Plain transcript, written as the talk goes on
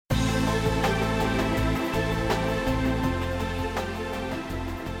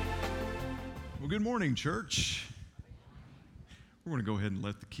Good morning, church. We're going to go ahead and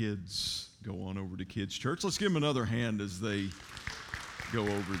let the kids go on over to Kids Church. Let's give them another hand as they go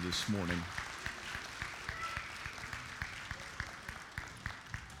over this morning.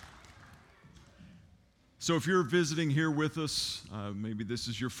 So if you're visiting here with us, maybe this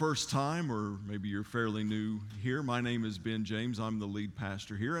is your first time or maybe you're fairly new here. My name is Ben James. I'm the lead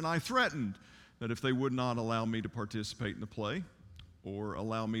pastor here, and I threatened that if they would not allow me to participate in the play or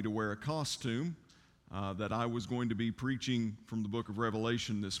allow me to wear a costume, that I was going to be preaching from the book of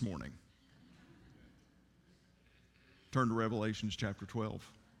Revelation this morning. Turn to Revelations chapter 12.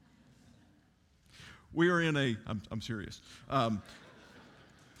 We are in I'm serious.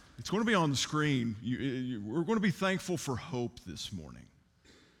 It's going to be on the screen. We're going to be thankful for hope this morning.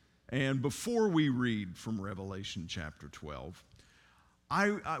 And before we read from Revelation chapter 12,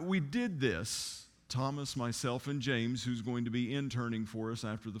 we did this, Thomas, myself, and James, who's going to be interning for us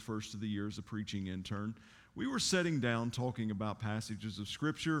after the first of the year as a preaching intern. We were sitting down talking about passages of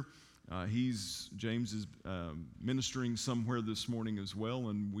Scripture. James is ministering somewhere this morning as well,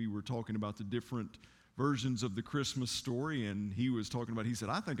 and we were talking about the different versions of the Christmas story, and he said,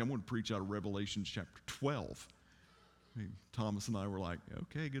 I think I'm going to preach out of Revelation chapter 12. Thomas and I were like,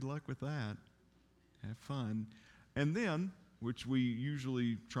 okay, good luck with that. Have fun. And then, which we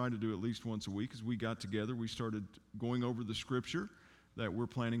usually try to do at least once a week, as we got together, we started going over the Scripture that we're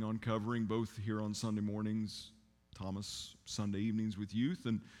planning on covering both here on Sunday mornings, Thomas Sunday evenings with youth,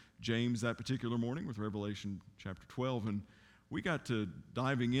 and James that particular morning with Revelation chapter 12. And we got to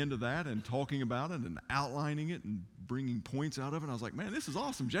diving into that and talking about it and outlining it and bringing points out of it. And I was like, man, this is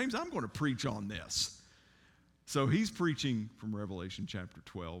awesome. James, I'm going to preach on this. So he's preaching from Revelation chapter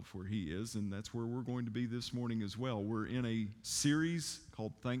 12 where he is, and that's where we're going to be this morning as well. We're in a series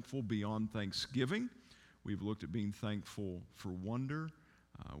called Thankful Beyond Thanksgiving. We've looked at being thankful for wonder.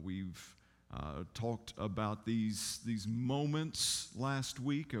 We've talked about these moments last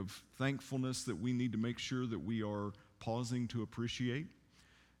week of thankfulness that we need to make sure that we are pausing to appreciate.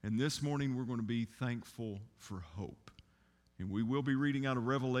 And this morning we're going to be thankful for hope. And we will be reading out of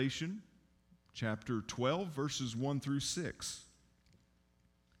Revelation chapter 12, verses 1 through 6.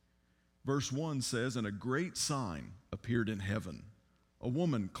 Verse 1 says, "And a great sign appeared in heaven, a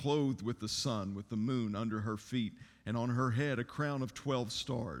woman clothed with the sun, with the moon under her feet, and on her head a crown of 12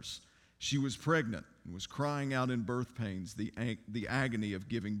 stars. She was pregnant and was crying out in birth pains, the agony of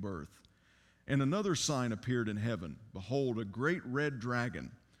giving birth. And another sign appeared in heaven. Behold, a great red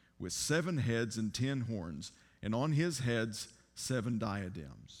dragon with 7 heads and 10 horns, and on his heads 7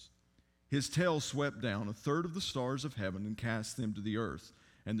 diadems. His tail swept down a third of the stars of heaven and cast them to the earth.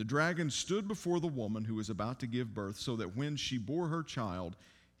 And the dragon stood before the woman who was about to give birth, so that when she bore her child,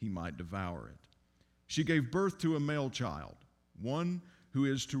 he might devour it. She gave birth to a male child, one who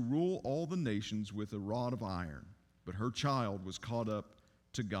is to rule all the nations with a rod of iron. But her child was caught up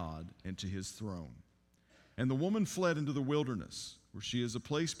to God and to his throne. And the woman fled into the wilderness, where she is a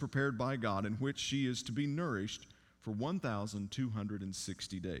place prepared by God, in which she is to be nourished for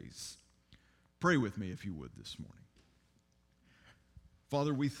 1,260 days. Pray with me, if you would, this morning.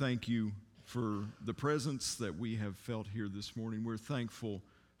 Father, we thank you for the presence that we have felt here this morning. We're thankful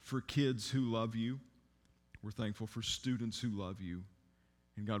for kids who love you. We're thankful for students who love you.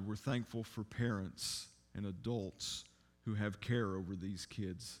 And God, we're thankful for parents and adults who have care over these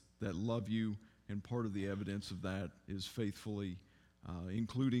kids that love you, and part of the evidence of that is faithfully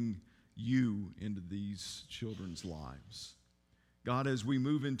including you into these children's lives. God, as we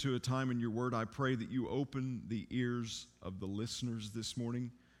move into a time in your word, I pray that you open the ears of the listeners this morning,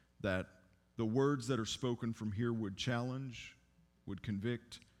 that the words that are spoken from here would challenge, would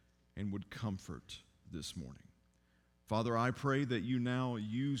convict, and would comfort this morning. Father, I pray that you now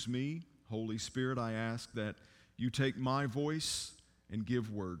use me. Holy Spirit, I ask that you take my voice and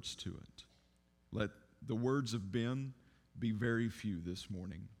give words to it. Let the words of Ben be very few this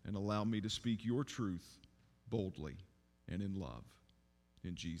morning, and allow me to speak your truth boldly and in love.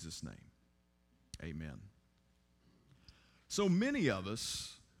 In Jesus' name, amen. So many of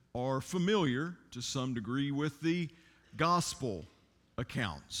us are familiar to some degree with the gospel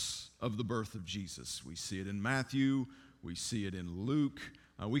accounts of the birth of Jesus. We see it in Matthew, we see it in Luke.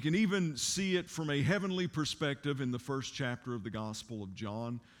 We can even see it from a heavenly perspective in the first chapter of the Gospel of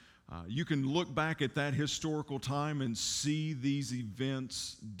John. You can look back at that historical time and see these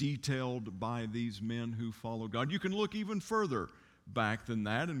events detailed by these men who followed God. You can look even further back than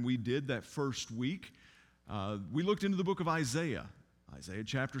that, and we did that first week. We looked into the book of Isaiah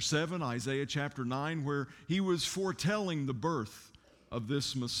chapter 7, Isaiah chapter 9, where he was foretelling the birth of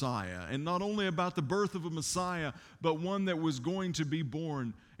this Messiah. And not only about the birth of a Messiah, but one that was going to be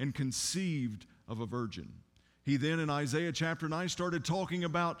born and conceived of a virgin. He then, in Isaiah chapter 9, started talking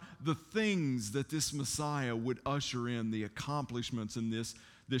about the things that this Messiah would usher in, the accomplishments and this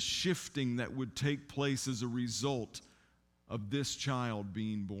shifting that would take place as a result of this child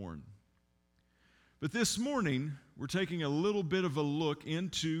being born. But this morning, we're taking a little bit of a look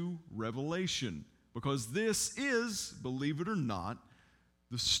into Revelation, because this is, believe it or not,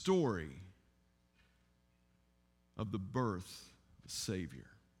 the story of the birth of the Savior,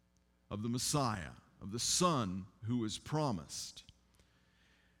 of the Messiah, of the Son who is promised.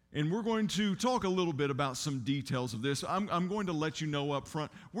 And we're going to talk a little bit about some details of this. I'm going to let you know up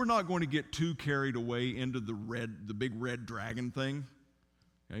front, we're not going to get too carried away into the big red dragon thing,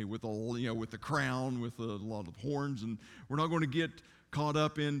 okay, with the crown, with a lot of horns, and we're not going to get caught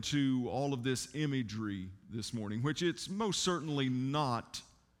up into all of this imagery this morning, which it's most certainly not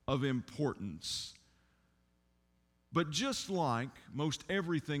of importance. But just like most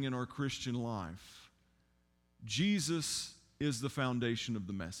everything in our Christian life, Jesus is the foundation of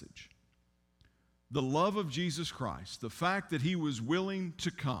the message. The love of Jesus Christ, the fact that He was willing to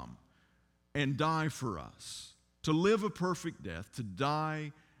come and die for us, to live a perfect death, to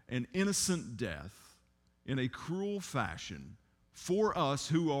die an innocent death in a cruel fashion for us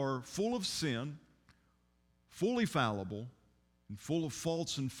who are full of sin, fully fallible, and full of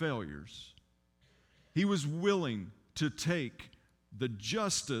faults and failures. He was willing to take the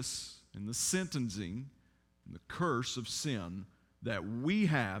justice and the sentencing and the curse of sin that we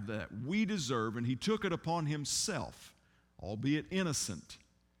have, that we deserve, and He took it upon Himself, albeit innocent,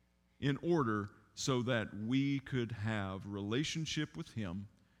 in order so that we could have relationship with Him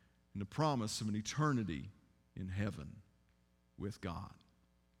and the promise of an eternity in heaven with God.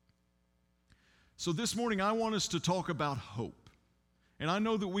 So this morning I want us to talk about hope. And I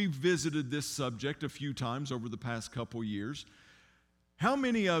know that we've visited this subject a few times over the past couple years. How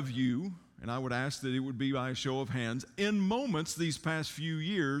many of you, and I would ask that it would be by a show of hands, in moments these past few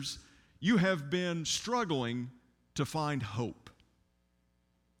years, you have been struggling to find hope?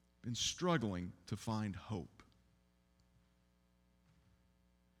 Been struggling to find hope.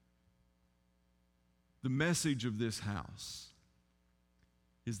 The message of this house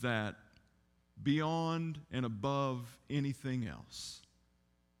is that beyond and above anything else,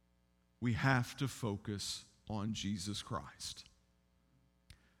 we have to focus on Jesus Christ.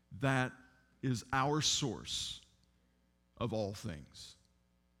 That is our source of all things.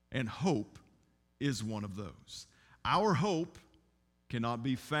 And hope is one of those. Our hope cannot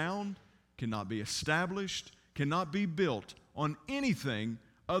be found, cannot be established, cannot be built on anything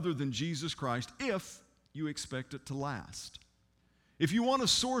other than Jesus Christ if you expect it to last. If you want a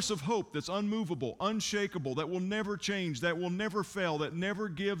source of hope that's unmovable, unshakable, that will never change, that will never fail, that never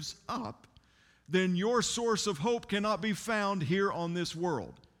gives up, then your source of hope cannot be found here on this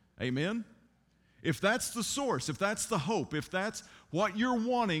world. Amen? If that's the source, if that's the hope, if that's what you're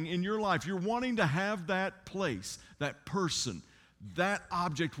wanting in your life, you're wanting to have that place, that person, that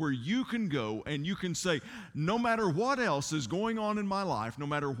object where you can go and you can say, no matter what else is going on in my life, no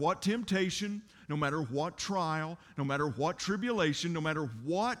matter what temptation, no matter what trial, no matter what tribulation, no matter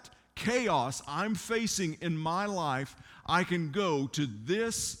what chaos I'm facing in my life, I can go to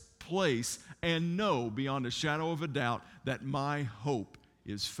this place and know beyond a shadow of a doubt that my hope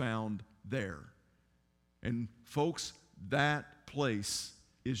is found there. And folks, that place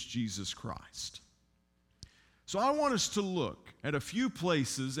is Jesus Christ. So I want us to look at a few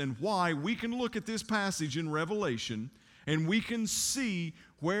places and why we can look at this passage in Revelation and we can see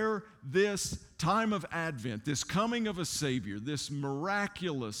where this time of Advent, this coming of a Savior, this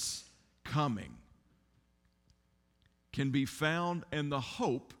miraculous coming can be found and the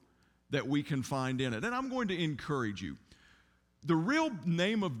hope that we can find in it. And I'm going to encourage you. The real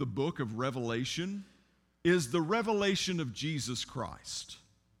name of the book of Revelation is the revelation of Jesus Christ.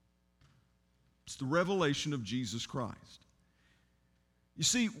 It's the revelation of Jesus Christ. You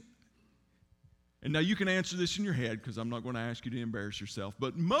see, and now you can answer this in your head because I'm not going to ask you to embarrass yourself,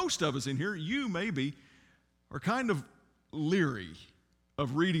 but most of us in here, you maybe, are kind of leery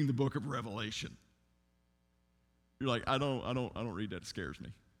of reading the book of Revelation. You're like, I don't read that, it scares me.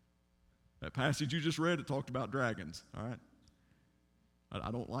 That passage you just read, it talked about dragons, all right? I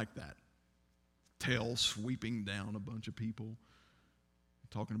don't like that. Tail sweeping down a bunch of people,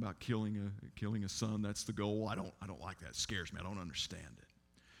 talking about killing a son, that's the goal. I don't like that. It scares me. I don't understand it.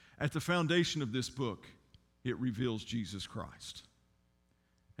 At the foundation of this book, it reveals Jesus Christ.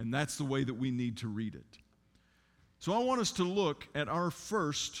 And that's the way that we need to read it. So I want us to look at our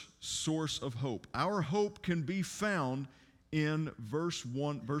first source of hope. Our hope can be found in verses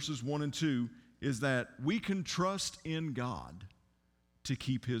 1 and 2, is that we can trust in God to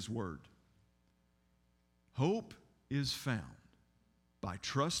keep His word. Hope is found by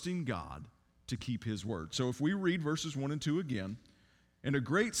trusting God to keep his word. So if we read verses 1 and 2 again, and a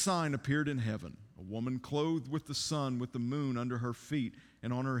great sign appeared in heaven, a woman clothed with the sun, with the moon under her feet,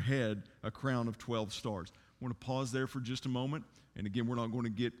 and on her head a crown of 12 stars. I want to pause there for just a moment. And again, we're not going to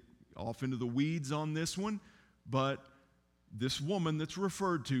get off into the weeds on this one, but this woman that's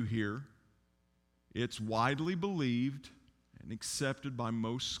referred to here, it's widely believed and accepted by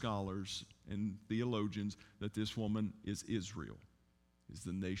most scholars and theologians that this woman is Israel, is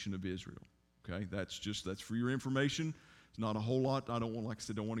the nation of Israel. Okay, that's for your information. It's not a whole lot. Like I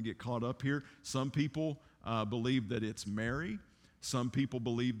said, don't want to get caught up here. Some people believe that it's Mary. Some people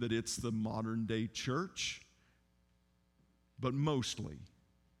believe that it's the modern day church. But mostly,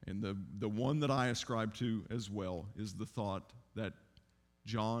 and the one that I ascribe to as well, is the thought that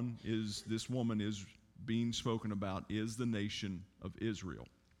this woman is being spoken about, is the nation of Israel.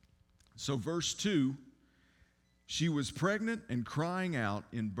 So verse 2, she was pregnant and crying out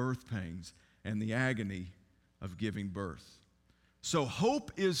in birth pains and the agony of giving birth. So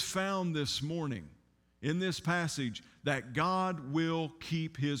hope is found this morning in this passage that God will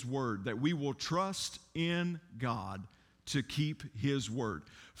keep his word, that we will trust in God to keep his word.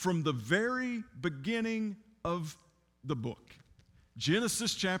 From the very beginning of the book,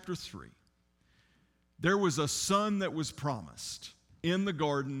 Genesis chapter 3, there was a son that was promised in the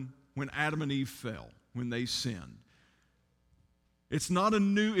garden when Adam and Eve fell, when they sinned.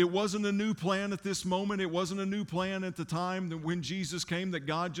 It wasn't a new plan at this moment. It wasn't a new plan at the time that when Jesus came, that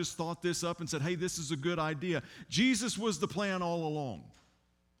God just thought this up and said, hey, this is a good idea. Jesus was the plan all along.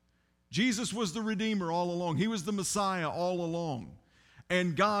 Jesus was the Redeemer all along. He was the Messiah all along.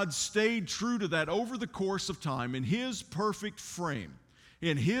 And God stayed true to that over the course of time in his perfect frame.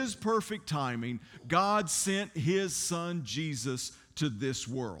 In his perfect timing, God sent his son Jesus to this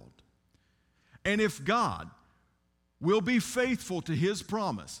world. And if God will be faithful to his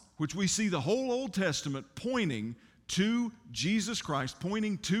promise, which we see the whole Old Testament pointing to Jesus Christ,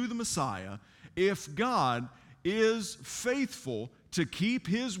 pointing to the Messiah, if God is faithful to keep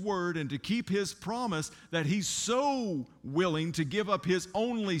his word and to keep his promise that he's so willing to give up his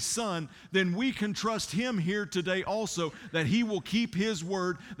only son, then we can trust him here today also that he will keep his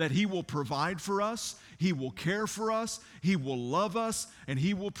word, that he will provide for us, he will care for us, he will love us, and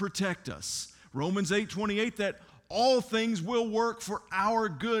he will protect us. Romans 8:28, that all things will work for our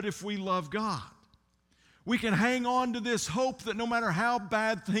good if we love God. We can hang on to this hope that no matter how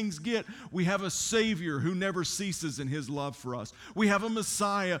bad things get, we have a Savior who never ceases in his love for us. We have a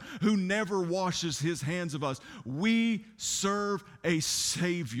Messiah who never washes his hands of us. We serve a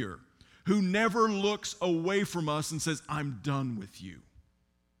Savior who never looks away from us and says, I'm done with you.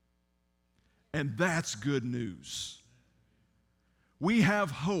 And that's good news. We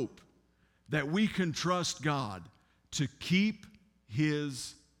have hope that we can trust God to keep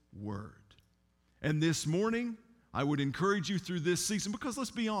his word. And this morning, I would encourage you through this season, because let's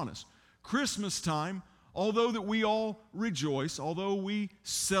be honest, Christmas time, although that we all rejoice, although we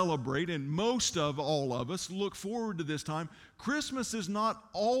celebrate, and most of all of us look forward to this time, Christmas is not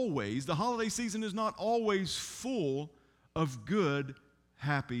always, the holiday season is not always full of good,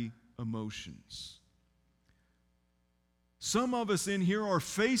 happy emotions. Some of us in here are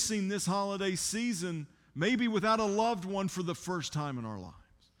facing this holiday season maybe without a loved one for the first time in our lives.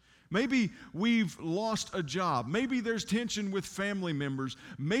 Maybe we've lost a job. Maybe there's tension with family members.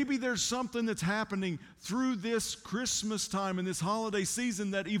 Maybe there's something that's happening through this Christmas time and this holiday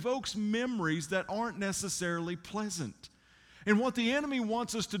season that evokes memories that aren't necessarily pleasant. And what the enemy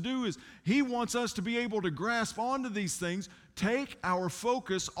wants us to do is he wants us to be able to grasp onto these things, take our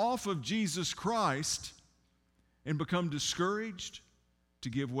focus off of Jesus Christ, and become discouraged, to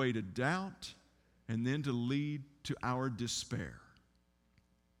give way to doubt, and then to lead to our despair.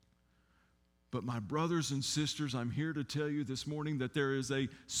 But my brothers and sisters, I'm here to tell you this morning that there is a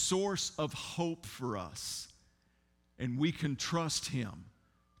source of hope for us, and we can trust him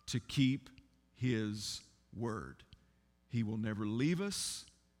to keep his word. He will never leave us.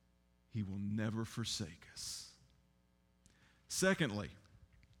 He will never forsake us. Secondly,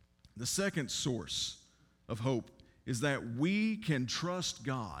 the second source of hope is that we can trust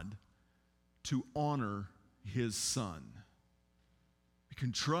God to honor his son. We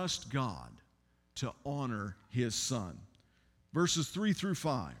can trust God to honor his son. Verses 3 through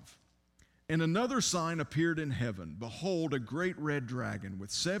 5. And another sign appeared in heaven. Behold, a great red dragon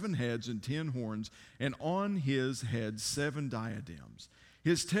with 7 heads and 10 horns, and on his head 7 diadems.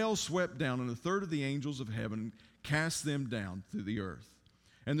 His tail swept down, and a third of the angels of heaven cast them down through the earth.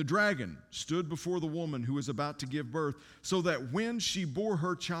 And the dragon stood before the woman who was about to give birth, so that when she bore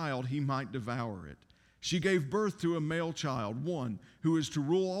her child, he might devour it. She gave birth to a male child, one who is to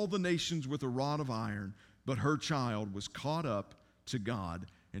rule all the nations with a rod of iron, but her child was caught up to God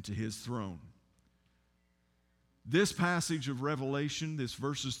and to his throne. This passage of Revelation, this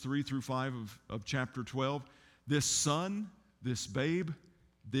verses 3 through 5 of chapter 12, this son, this babe,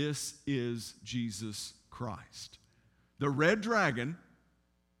 this is Jesus Christ. The red dragon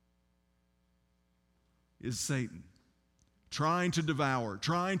is Satan, trying to devour,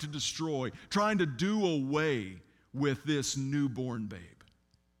 trying to destroy, trying to do away with this newborn babe.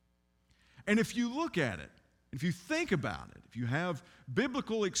 And if you look at it, if you think about it, if you have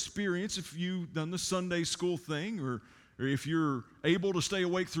biblical experience, if you've done the Sunday school thing, or if you're able to stay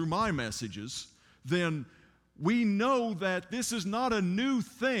awake through my messages, then we know that this is not a new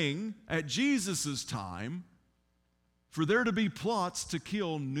thing at Jesus' time for there to be plots to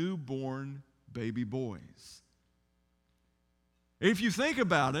kill newborn baby boys. If you think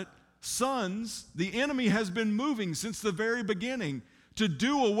about it, sons, the enemy has been moving since the very beginning to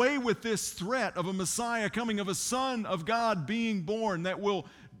do away with this threat of a Messiah coming, of a Son of God being born that will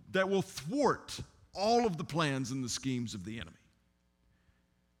thwart all of the plans and the schemes of the enemy.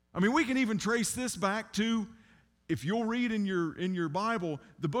 I mean, we can even trace this back to, if you'll read in your Bible,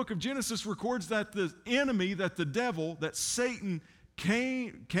 the book of Genesis records that the enemy, that the devil, that Satan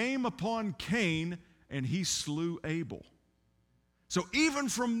came upon Cain and he slew Abel. So even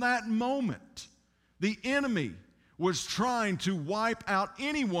from that moment, the enemy was trying to wipe out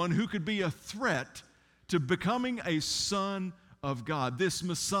anyone who could be a threat to becoming a son of God, this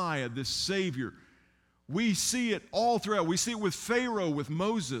Messiah, this Savior. We see it all throughout. We see it with Pharaoh, with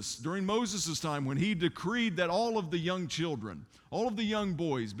Moses, during Moses' time when he decreed that all of the young children, all of the young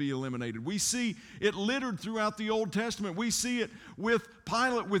boys be eliminated. We see it littered throughout the Old Testament. We see it with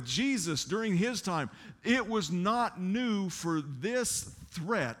Pilate, with Jesus during his time. It was not new for this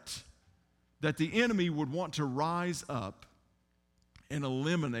threat that the enemy would want to rise up and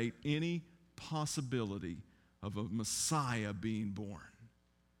eliminate any possibility of a Messiah being born.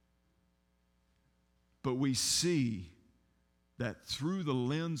 But we see that through the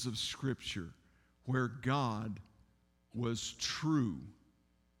lens of Scripture, where God was true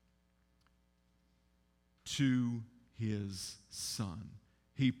to his Son.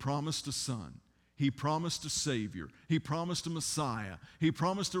 He promised a Son. He promised a Savior. He promised a Messiah. He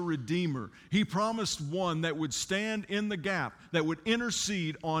promised a Redeemer. He promised one that would stand in the gap, that would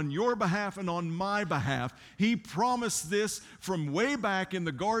intercede on your behalf and on my behalf. He promised this from way back in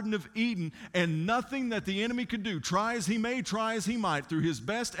the Garden of Eden, and nothing that the enemy could do, try as he may, try as he might, through his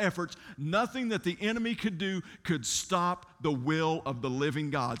best efforts, nothing that the enemy could do could stop the will of the living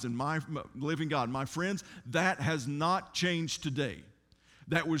God. And my friends, that has not changed today.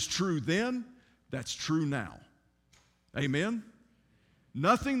 That was true then. That's true now. Amen?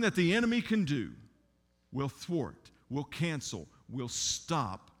 Nothing that the enemy can do will thwart, will cancel, will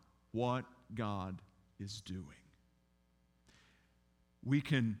stop what God is doing. We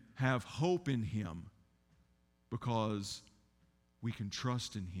can have hope in him because we can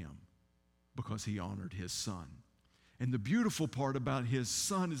trust in him because he honored his Son. And the beautiful part about his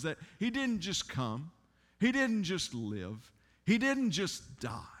Son is that he didn't just come, he didn't just live, he didn't just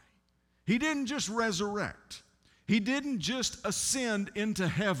die. He didn't just resurrect. He didn't just ascend into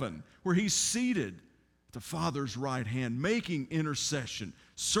heaven where he's seated at the Father's right hand, making intercession,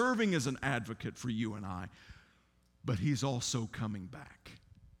 serving as an advocate for you and I. But he's also coming back.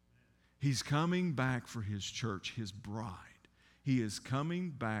 He's coming back for his church, his bride. He is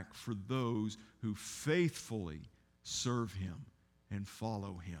coming back for those who faithfully serve him and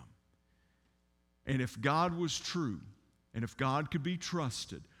follow him. And if God was true, and if God could be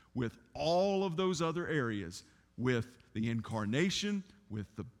trusted, with all of those other areas, with the incarnation, with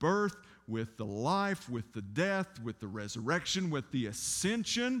the birth, with the life, with the death, with the resurrection, with the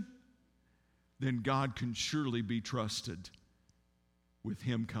ascension, then God can surely be trusted with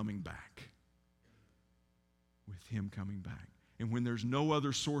him coming back. With him coming back. And when there's no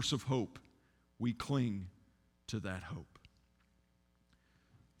other source of hope, we cling to that hope.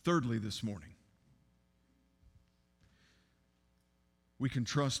 Thirdly, this morning, we can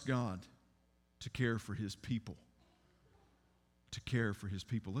trust God to care for his people. To care for his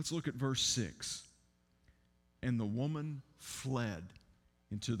people. Let's look at verse 6. And the woman fled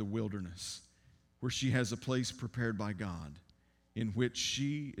into the wilderness, where she has a place prepared by God, in which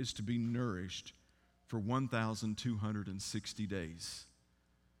she is to be nourished for 1,260 days.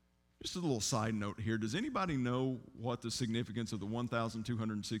 Just a little side note here. Does anybody know what the significance of the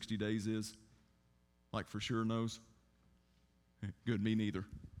 1,260 days is? Like for sure knows? Good, me neither.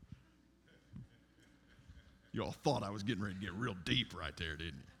 You all thought I was getting ready to get real deep right there,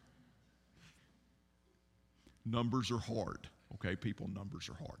 didn't you? Numbers are hard. Okay, people, numbers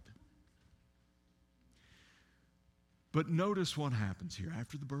are hard. But notice what happens here.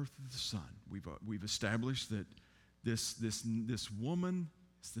 After the birth of the son, we've established that this woman,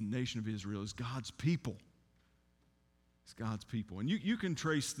 it's the nation of Israel, is God's people. It's God's people. And you can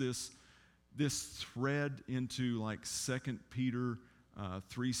trace this thread into like 2 Peter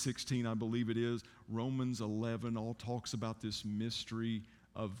 3:16, I believe it is. Romans 11 all talks about this mystery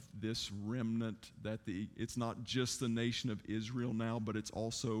of this remnant, that it's not just the nation of Israel now, but it's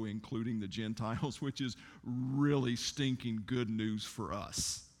also including the Gentiles, which is really stinking good news for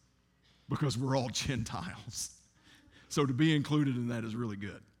us because we're all Gentiles. So to be included in that is really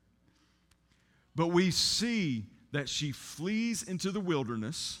good. But we see that she flees into the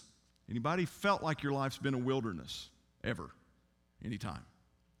wilderness. Anybody felt like your life's been a wilderness? Ever? Anytime?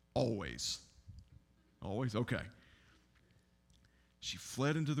 Always? Always? Okay. She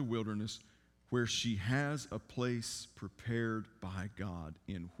fled into the wilderness where she has a place prepared by God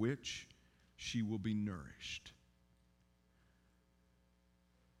in which she will be nourished.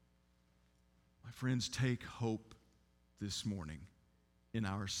 My friends, take hope this morning in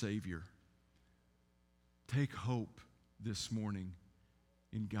our Savior. Take hope this morning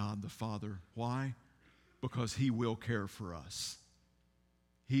in God the Father. Why? Because He will care for us.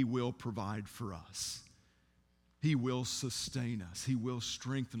 He will provide for us. He will sustain us. He will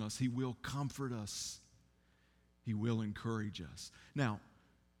strengthen us. He will comfort us. He will encourage us. Now,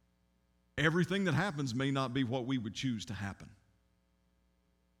 everything that happens may not be what we would choose to happen.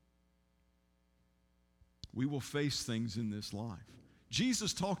 We will face things in this life.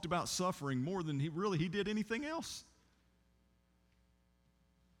 Jesus talked about suffering more than he did anything else.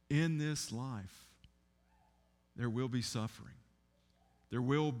 In this life, there will be suffering. There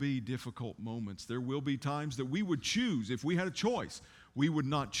will be difficult moments. There will be times that we would choose, if we had a choice, we would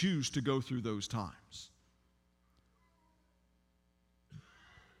not choose to go through those times.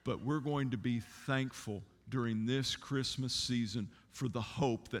 But we're going to be thankful during this Christmas season for the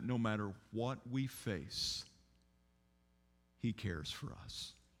hope that no matter what we face, He cares for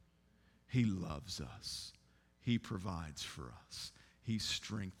us. He loves us. He provides for us. He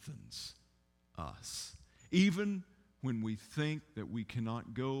strengthens us. Even when we think that we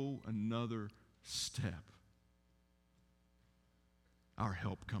cannot go another step, our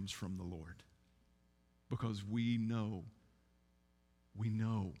help comes from the Lord. Because we know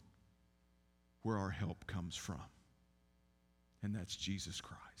where our help comes from. And that's Jesus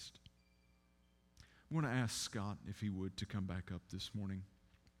Christ. I want to ask Scott, if he would, to come back up this morning.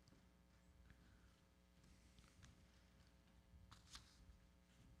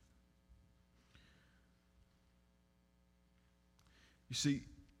 You see,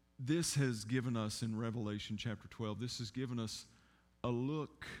 this has given us in Revelation chapter 12, this has given us a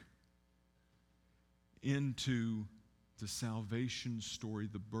look into the salvation story,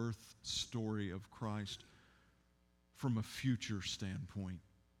 the birth story of Christ from a future standpoint.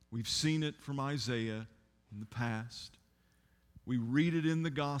 We've seen it from Isaiah in the past. We read it in the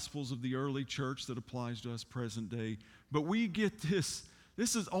Gospels of the early church that applies to us present day. But we get this.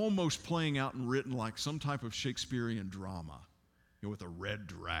 This is almost playing out and written like some type of Shakespearean drama, with a red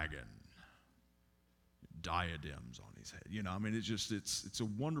dragon, diadems on his head. It's a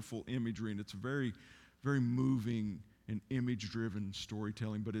wonderful imagery, and it's very, very moving and image-driven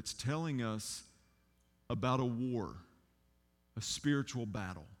storytelling. But it's telling us about a war, a spiritual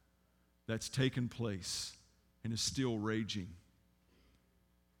battle that's taken place and is still raging.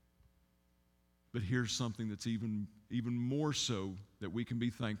 But here's something that's even more so that we can be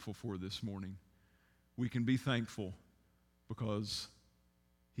thankful for this morning. We can be thankful because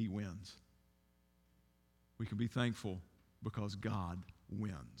He wins. We can be thankful because God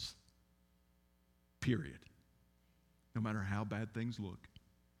wins. Period. No matter how bad things look,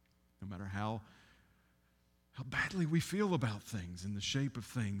 no matter how badly we feel about things and the shape of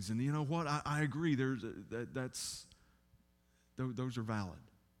things. And you know what? I agree. Those are valid.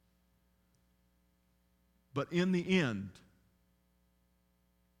 But in the end,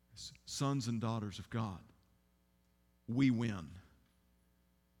 sons and daughters of God, we win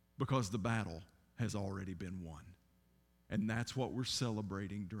because the battle has already been won. And that's what we're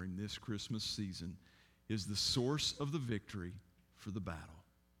celebrating during this Christmas season, is the source of the victory for the battle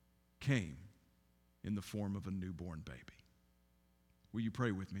came in the form of a newborn baby. Will you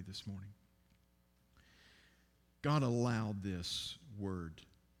pray with me this morning? God allowed this word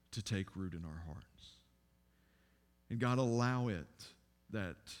to take root in our hearts. And God, allow it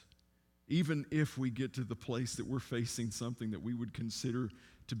that even if we get to the place that we're facing something that we would consider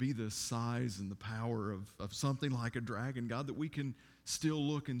to be the size and the power of something like a dragon, God, that we can still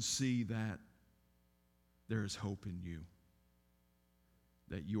look and see that there is hope in you.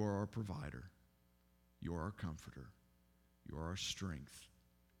 That you are our provider, you are our comforter, you are our strength,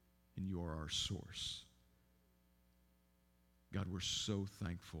 and you are our source. God, we're so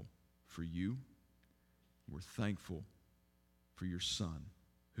thankful for you. We're thankful for your Son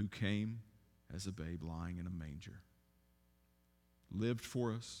who came as a babe lying in a manger, lived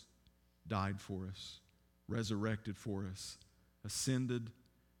for us, died for us, resurrected for us, ascended,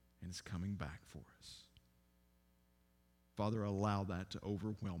 and is coming back for us. Father, allow that to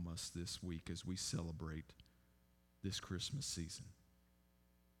overwhelm us this week as we celebrate this Christmas season.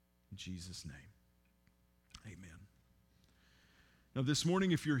 In Jesus' name, amen. Now this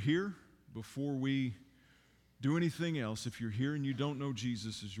morning, if you're here, before we do anything else, if you're here and you don't know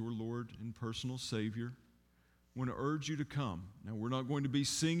Jesus as your Lord and personal Savior, I want to urge you to come. Now, we're not going to be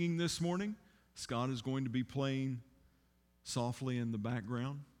singing this morning. Scott is going to be playing softly in the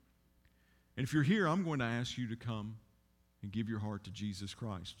background. And if you're here, I'm going to ask you to come and give your heart to Jesus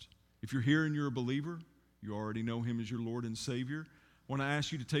Christ. If you're here and you're a believer, you already know him as your Lord and Savior, I want to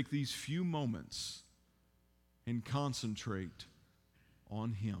ask you to take these few moments and concentrate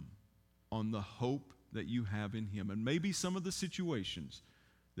on him, on the hope that you have in him, and maybe some of the situations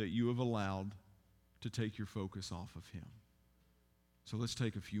that you have allowed to take your focus off of him. So let's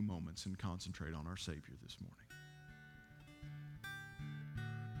take a few moments and concentrate on our Savior this morning.